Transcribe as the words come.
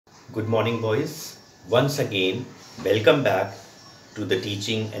Good morning, boys. Once again, welcome back to the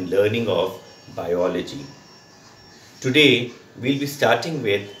teaching and learning of biology. Today, we'll be starting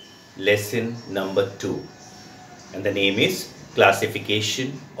with lesson number 2, and the name is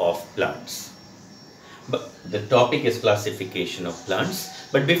classification of plants. But the topic is classification of plants.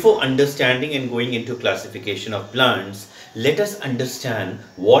 But before understanding and going into classification of plants, let us understand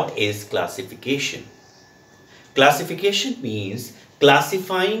what is classification. Classification means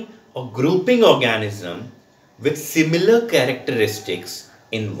classifying or grouping organism with similar characteristics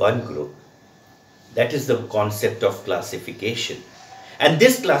in one group. That is the concept of classification. And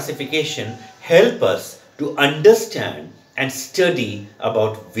this classification helps us to understand and study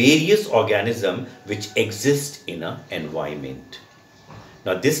about various organisms which exist in an environment.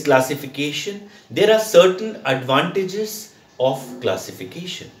 Now this classification, there are certain advantages of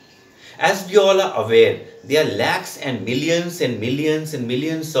classification. As we all are aware, there are lakhs and millions and millions and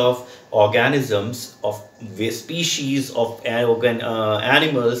millions of organisms, of species of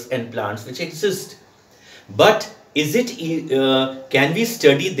animals and plants which exist. But can we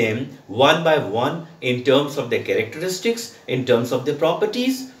study them one by one in terms of their characteristics, in terms of their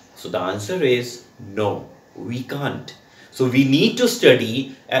properties? So the answer is no, we can't. So we need to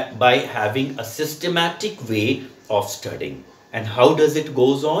study by having a systematic way of studying. And how does it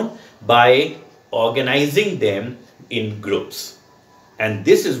goes on? By organizing them in groups. And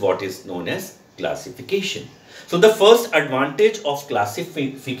this is what is known as classification. So the first advantage of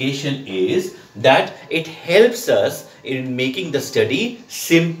classification is that it helps us in making the study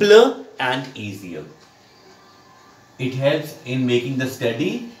simpler and easier. It helps in making the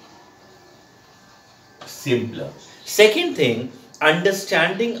study simpler. Second thing,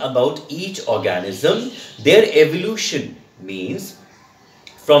 understanding about each organism, their evolution means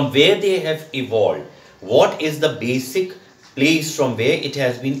from where they have evolved. What is the basic place from where it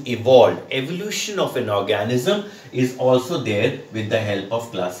has been evolved? Evolution of an organism is also there with the help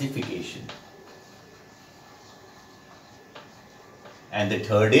of classification. And the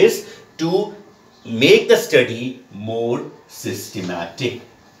third is to make the study more systematic.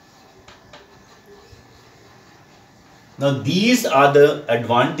 Now these are the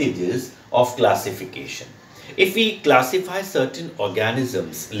advantages of classification. If we classify certain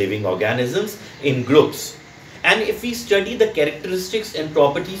organisms, living organisms, in groups, and if we study the characteristics and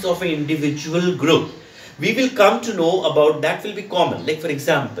properties of an individual group, we will come to know about that will be common. Like for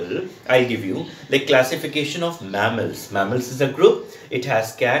example, I'll give you like classification of mammals. Mammals is a group. It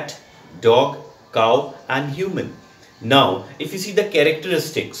has cat, dog, cow and human. Now, if you see the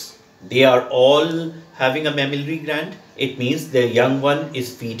characteristics, they are all having a mammillary gland. It means the young one is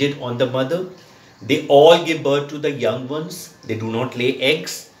feeded on the mother. They all give birth to the young ones. They do not lay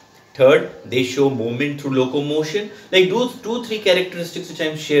eggs. Third, they show movement through locomotion. Like those 2-3 characteristics which I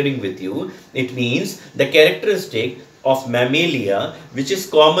am sharing with you, it means the characteristic of mammalia which is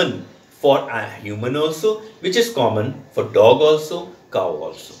common for a human also, which is common for dog also, cow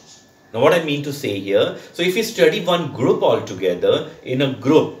also. Now what I mean to say here, so if we study one group altogether, in a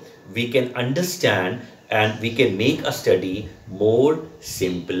group, we can understand and we can make a study more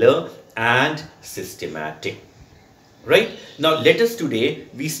simpler and systematic. Right? Now let us today,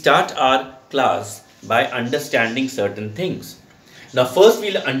 we start our class by understanding certain things. Now first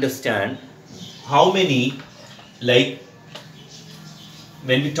we'll understand how many, like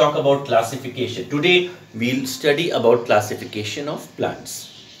when we talk about classification. Today we'll study about classification of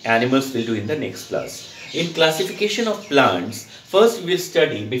plants. Animals we'll do in the next class. In classification of plants, first we will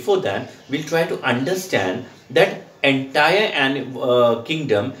study, before that we'll try to understand that entire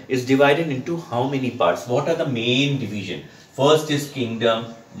kingdom is divided into how many parts? What are the main division? First is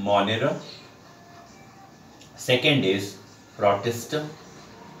kingdom Monera. Second is Protista.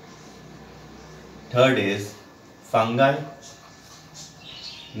 Third is fungi.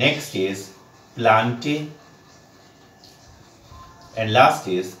 Next is Plantae. And last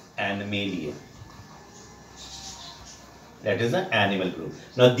is Animalia. That is the animal group.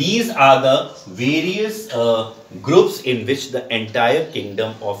 Now these are the various groups in which the entire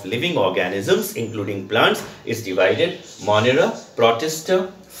kingdom of living organisms, including plants, is divided. Monera,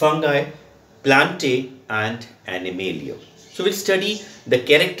 Protista, fungi, Plantae and Animalia. So we'll study the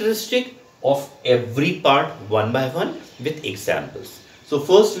characteristic of every part one by one with examples. So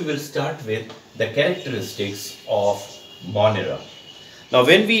first we will start with the characteristics of Monera. Now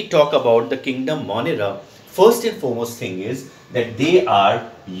when we talk about the kingdom Monera, first and foremost thing is that they are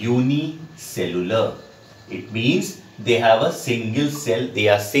unicellular. It means they have a single cell, they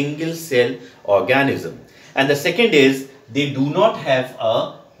are single cell organism. And the second is they do not have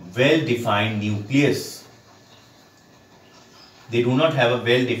a well-defined nucleus. they do not have a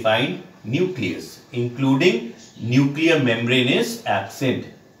well-defined nucleus, including nuclear membrane is absent.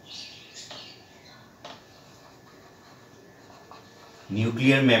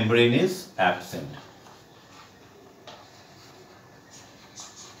 Nuclear membrane is absent.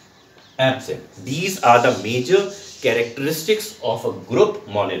 These are the major characteristics of a group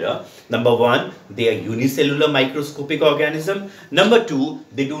Monera. Number one, they are unicellular microscopic organism. Number two,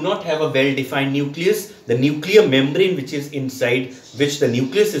 they do not have a well-defined nucleus. The nuclear membrane which is inside which the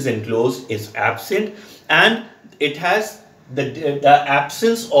nucleus is enclosed is absent, and it has the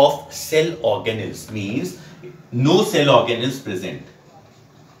absence of cell organelles, means no cell organelles present.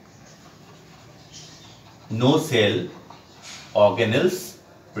 No cell organelles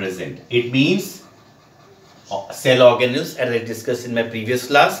present. It means cell organelles, as I discussed in my previous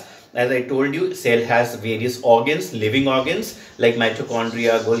class, as I told you, cell has various organs, living organs like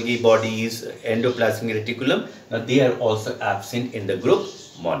mitochondria, Golgi bodies, endoplasmic reticulum. Now they are also absent in the group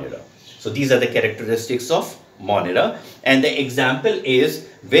Monera. So these are the characteristics of Monera, and the example is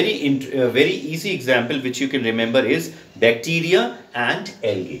very easy example which you can remember is bacteria and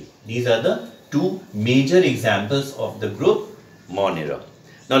algae. These are the two major examples of the group Monera.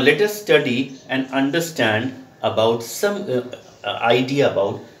 Now let us study and understand about some idea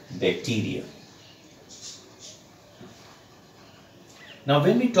about bacteria. Now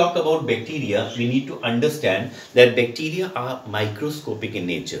when we talk about bacteria, we need to understand that bacteria are microscopic in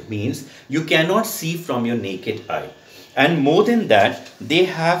nature, means you cannot see from your naked eye, and more than that, they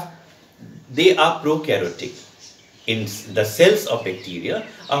are prokaryotic. In the cells of bacteria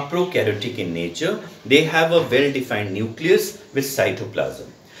are prokaryotic in nature. They have a well-defined nucleus with cytoplasm.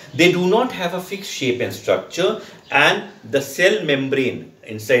 They do not have a fixed shape and structure, and the cell membrane,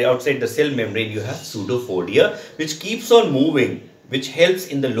 outside the cell membrane, you have pseudopodia, which keeps on moving, which helps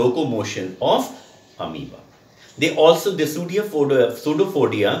in the locomotion of amoeba. The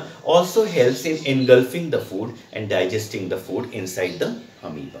pseudopodia also helps in engulfing the food and digesting the food inside the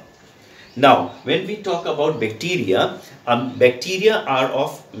amoeba. Now, when we talk about bacteria, bacteria are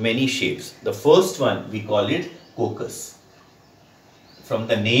of many shapes. The first one, we call it coccus. From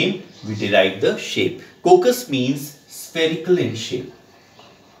the name, we derive the shape. Coccus means spherical in shape.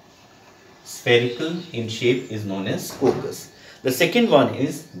 Spherical in shape is known as coccus. The second one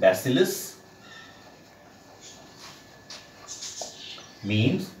is bacillus,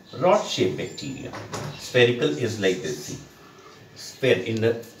 means rod-shaped bacteria. Spherical is like this, see, sphere in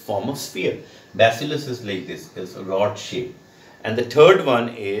the form of sphere. Bacillus is like this, is rod shape. And the third one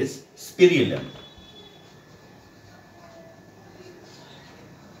is spirillum.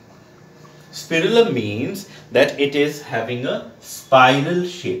 Spirillum means that it is having a spiral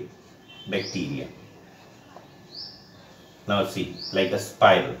shape bacteria. Now see, like a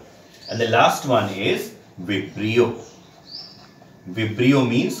spiral. And the last one is Vibrio. Vibrio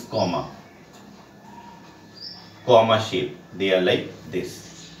means comma shape. They are like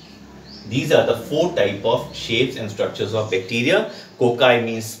this. These are the four type of shapes and structures of bacteria. Cocci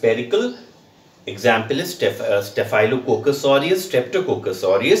means spherical. Example is Staphylococcus aureus, Streptococcus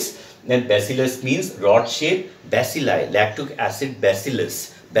aureus. Then bacillus means rod shape. Bacilli, lactic acid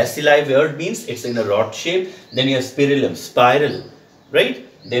bacillus. Bacilli word means it's in a rod shape. Then you have spirillum, spiral, right?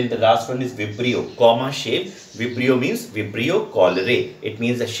 Then the last one is Vibrio, comma shape. Vibrio means Vibrio cholerae. It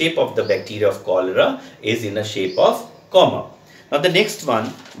means the shape of the bacteria of cholera is in a shape of comma. Now the next one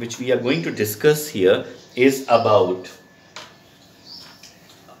which we are going to discuss here is about,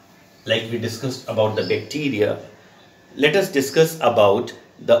 like we discussed about the bacteria, let us discuss about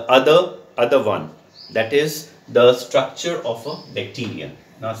the other one, that is the structure of a bacteria.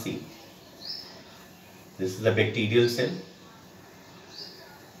 Now see, this is the bacterial cell.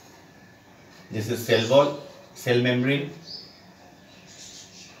 This is cell wall, cell membrane.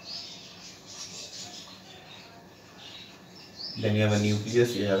 Then you have a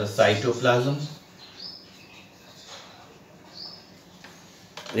nucleus, you have a cytoplasm.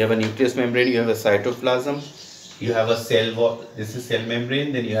 You have a nucleus membrane, you have a cytoplasm. You have a cell wall, this is cell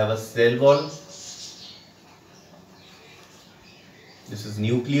membrane, then you have a cell wall. This is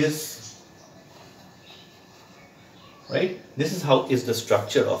nucleus. Right? This is how is the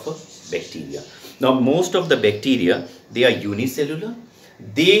structure of a bacteria. Now most of the bacteria, they are unicellular.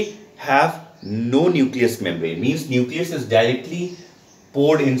 They have no nucleus membrane, means nucleus is directly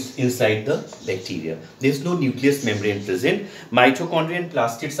poured inside the bacteria. There is no nucleus membrane present. Mitochondria and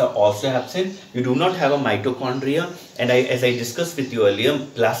plastids are also absent. You do not have a mitochondria, and as I discussed with you earlier,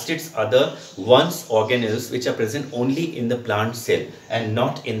 plastids are the organelles which are present only in the plant cell and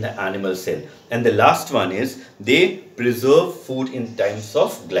not in the animal cell. And the last one is they preserve food in times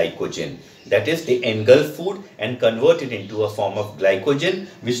of glycogen. That is, they engulf food and convert it into a form of glycogen,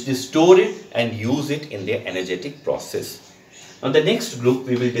 which they store it and use it in their energetic process. Now, the next group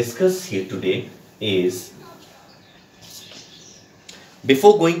we will discuss here today is,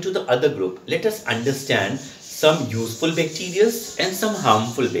 before going to the other group, let us understand some useful bacteria and some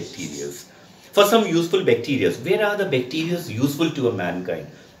harmful bacteria. For some useful bacteria, where are the bacteria useful to a mankind?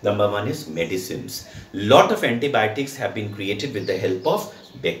 Number one is medicines. Lot of antibiotics have been created with the help of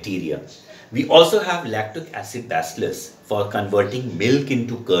bacteria. We also have lactic acid bacillus for converting milk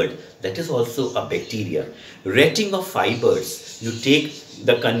into curd. That is also a bacteria. Retting of fibers. You take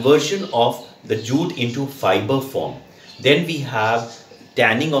the conversion of the jute into fiber form. Then we have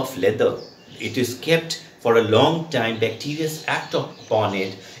tanning of leather. It is kept for a long time. Bacteria act upon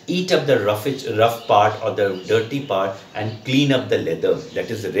it, eat up the rough part or the dirty part and clean up the leather. That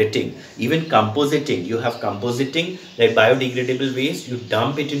is retting. Even compositing. You have compositing, like biodegradable waste. You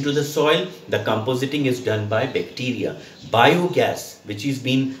dump it into the soil. The compositing is done by bacteria. Biogas, which is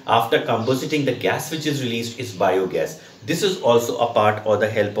been after compositing, the gas which is released is biogas. This is also a part or the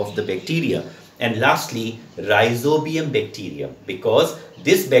help of the bacteria. And lastly, Rhizobium bacteria, because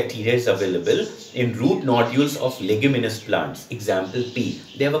this bacteria is available in root nodules of leguminous plants. Example pea.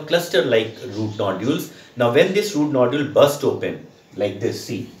 They have a cluster like root nodules. Now when this root nodule bursts open like this,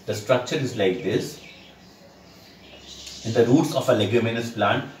 see, the structure is like this. In the roots of a leguminous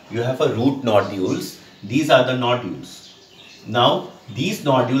plant, you have a root nodules. These are the nodules. Now these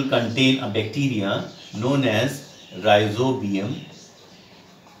nodules contain a bacteria known as Rhizobium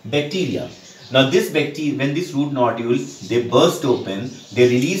bacteria. Now this bacteria, when this root nodule, they burst open, they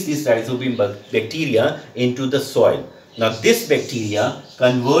release this Rhizobium bacteria into the soil. Now this bacteria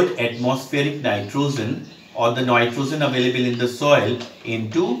convert atmospheric nitrogen or the nitrogen available in the soil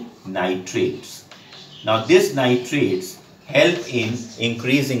into nitrates. Now these nitrates help in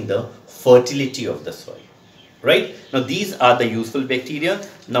increasing the fertility of the soil. Right? Now these are the useful bacteria.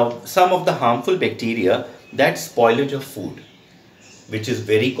 Now some of the harmful bacteria, that's spoilage of food, which is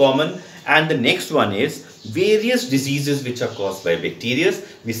very common. And the next one is various diseases which are caused by bacteria.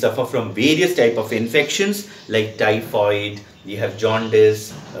 We suffer from various type of infections like typhoid, you have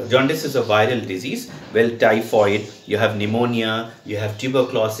jaundice. Jaundice is a viral disease. Well, typhoid, you have pneumonia, you have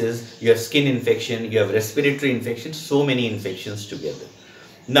tuberculosis, you have skin infection, you have respiratory infections, so many infections together.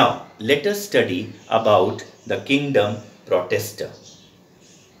 Now, let us study about the kingdom Protista.